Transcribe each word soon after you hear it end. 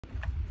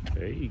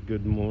Hey,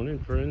 good morning,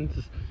 friends.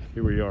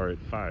 Here we are at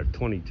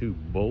 522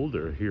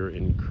 Boulder here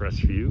in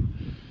Crestview.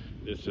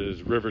 This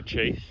is River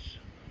Chase.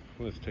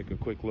 Let's take a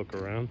quick look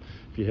around.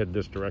 If you head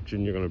this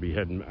direction, you're going to be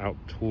heading out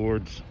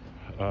towards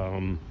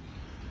PJ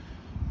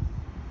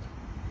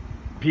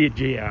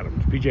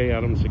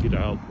Adams to get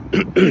out.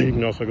 You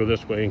can also go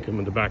this way and come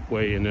in the back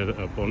way and then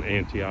up on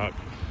Antioch.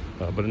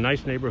 But a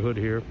nice neighborhood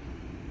here.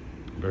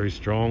 Very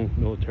strong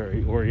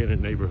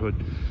military-oriented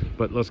neighborhood.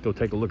 But let's go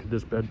take a look at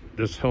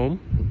this home.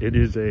 It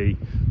is a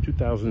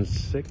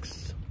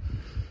 2006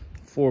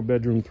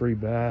 4-bedroom,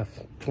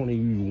 3-bath,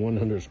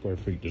 2,100 square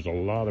feet. There's a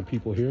lot of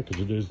people here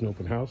because it is an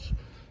open house.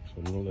 So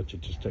I'm gonna let you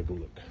just take a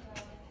look.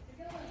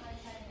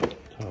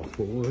 Tile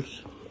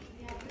floors,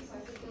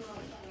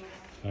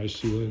 high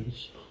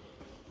ceilings,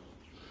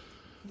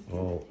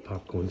 all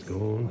popcorn's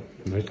gone,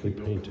 nicely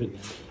painted.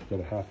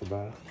 Got a half a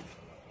bath.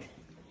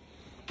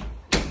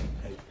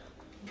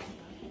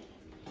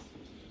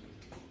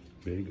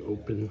 Big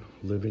open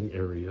living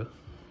area.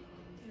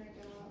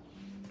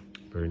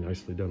 Very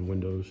nicely done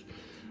windows.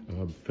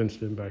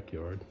 Fenced in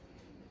backyard.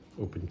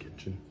 Open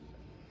kitchen.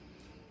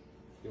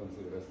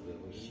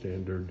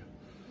 Standard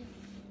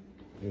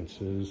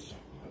fences.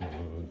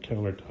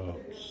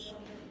 Countertops.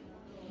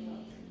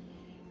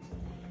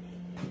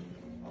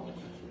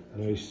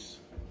 Nice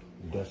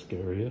desk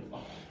area.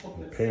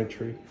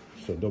 Pantry.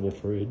 So double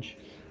fridge.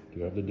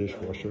 You have the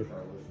dishwasher.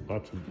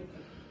 Lots of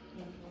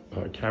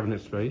cabinet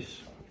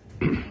space.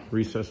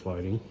 Recessed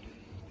lighting.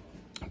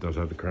 It does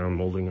have the crown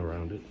molding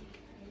around it.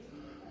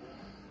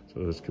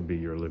 So this could be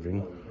your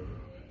living,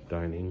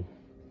 dining,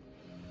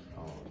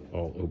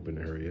 all open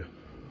area.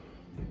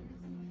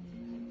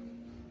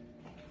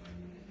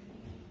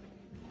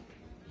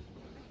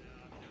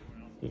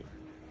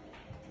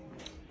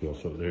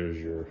 Also, there's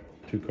your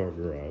 2-car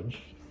garage.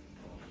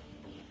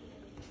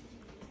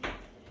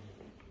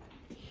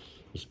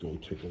 Let's go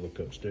take a look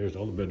upstairs.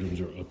 All the bedrooms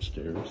are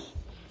upstairs.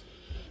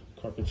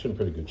 Carpet's in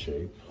pretty good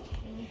shape.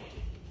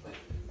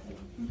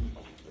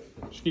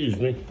 Excuse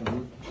me.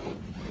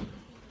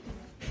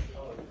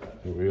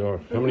 Here we are.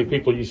 How many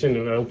people you seen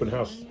in an open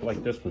house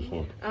like this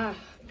before? Ah,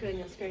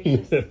 goodness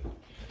gracious.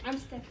 I'm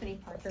Stephanie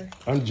Parker.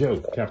 I'm Joe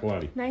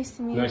Capilati. Nice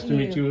to meet you. Nice to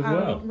meet you as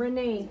well.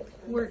 Renee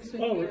works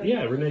with me.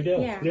 Yeah, Renee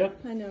Dell. Yeah,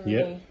 I know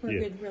Renee. We're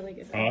good, really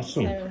good friends.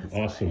 Awesome, So,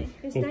 awesome.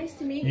 It's nice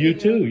to meet you. You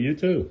too, you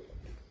too.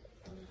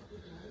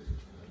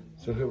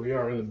 So here we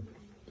are in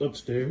the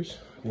upstairs.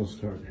 We'll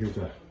start. Here's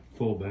a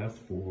full bath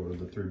for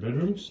the 3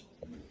 bedrooms.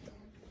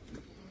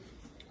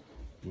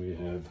 We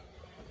have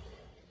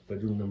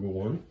bedroom number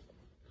 1.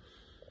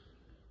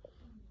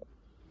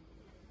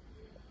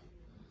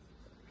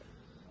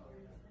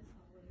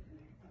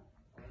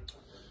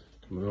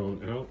 Coming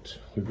on out,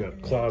 we've got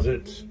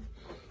closets,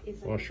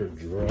 washer,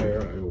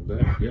 dryer, I will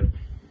bet. Yep.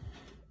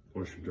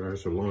 Washer, dryer,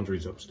 so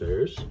laundry's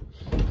upstairs.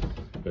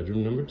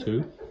 Bedroom number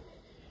 2.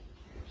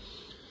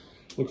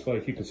 Looks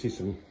like you can see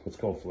some, what's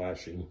called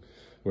flashing,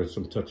 where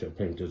some touch-up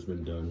paint has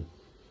been done.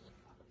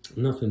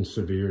 Nothing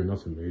severe,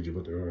 nothing major,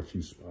 but there are a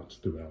few spots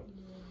throughout.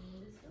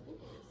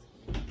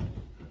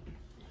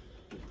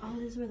 Oh,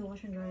 this is where the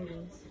washer and dryer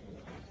is.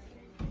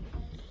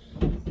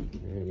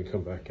 And we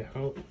come back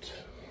out.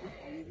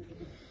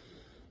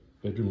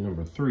 Bedroom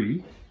number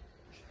 3.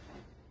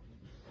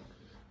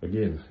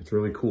 Again, it's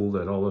really cool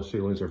that all the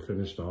ceilings are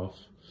finished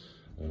off.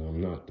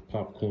 Not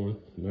popcorn.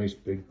 Nice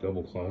big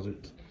double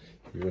closet.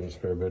 You're in a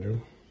spare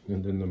bedroom.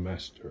 And then the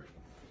master.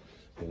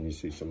 And you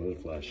see some of the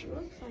flashing.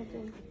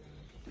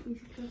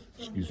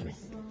 Excuse me.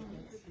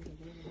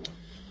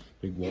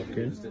 Big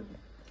walk-in.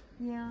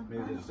 Yeah.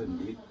 Maybe they just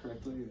didn't eat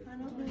correctly. I don't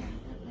know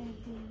what they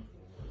do.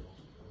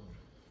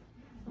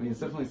 I mean, it's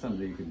definitely something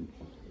that you can.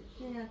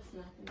 Yeah, it's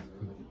nothing.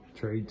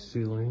 Trade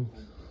ceiling.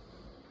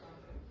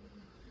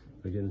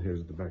 Again,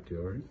 here's the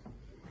backyard.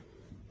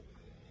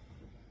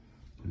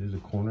 It is a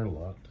corner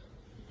lot.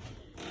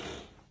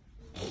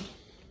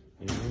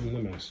 And the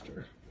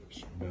master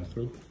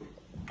bathroom.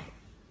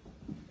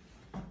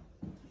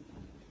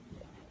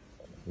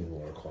 And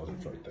water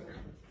closets right there.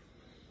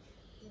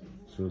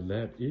 So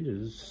that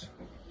is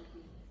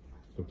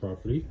the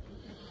property.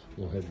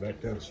 We'll head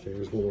back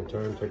downstairs one more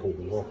time, take a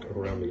walk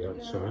around the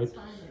outside.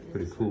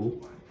 Pretty cool.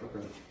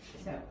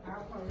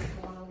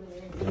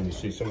 And you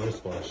see some of this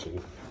flashing.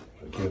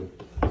 Again,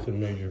 nothing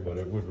major, but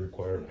it would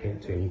require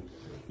painting,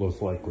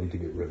 most likely, to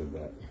get rid of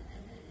that.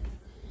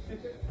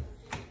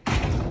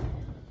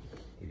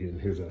 Again,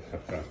 here's a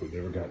half bath we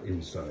never got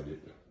inside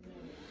it.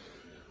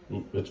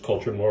 It's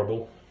cultured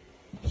marble,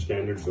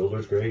 standard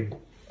builder's grade.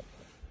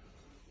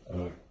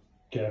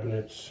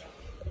 Cabinets.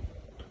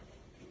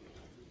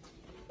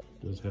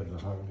 Does have the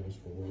high-rise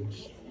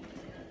boards.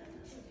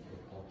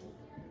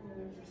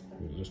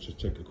 Let's just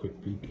take a quick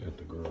peek at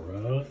the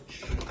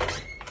garage.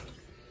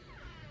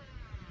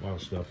 A lot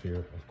of stuff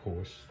here, of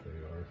course. They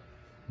are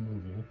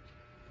moving.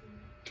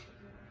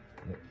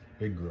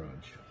 Big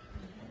garage.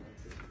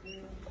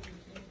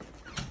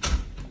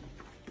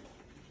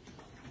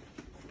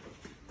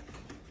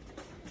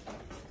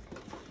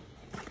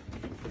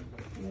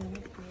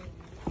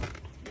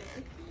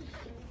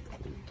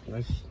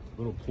 Nice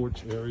little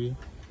porch area.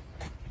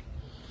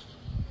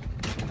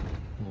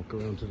 Walk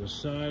around to the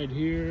side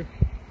here.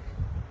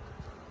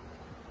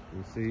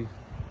 You see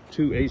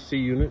 2 AC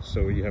units,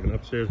 so you have an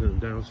upstairs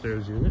and a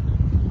downstairs unit.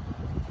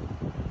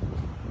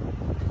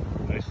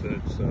 Nice that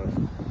it's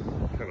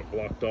kind of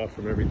blocked off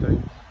from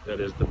everything.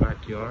 That is the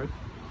backyard.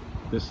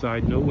 This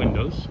side, no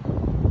windows.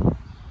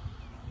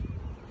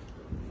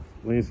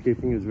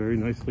 Landscaping is very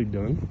nicely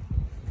done.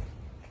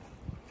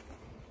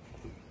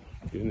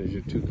 Again, there's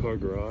your 2-car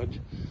garage.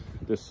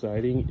 This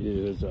siding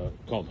is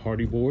called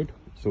hardy board,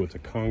 so it's a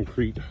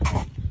concrete,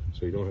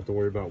 so you don't have to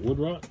worry about wood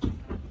rot.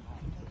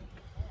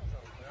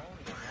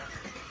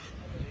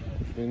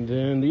 And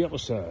then the other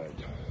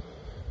side.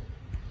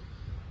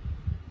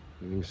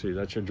 You can see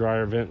that's your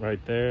dryer vent right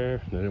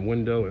there, and then a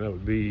window, and that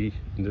would be,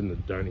 and then the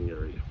dining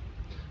area.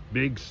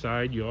 Big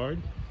side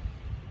yard.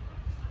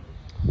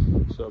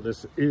 So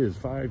this is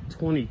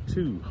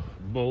 522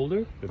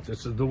 Boulder. If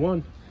this is the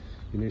one,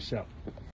 give me a shout.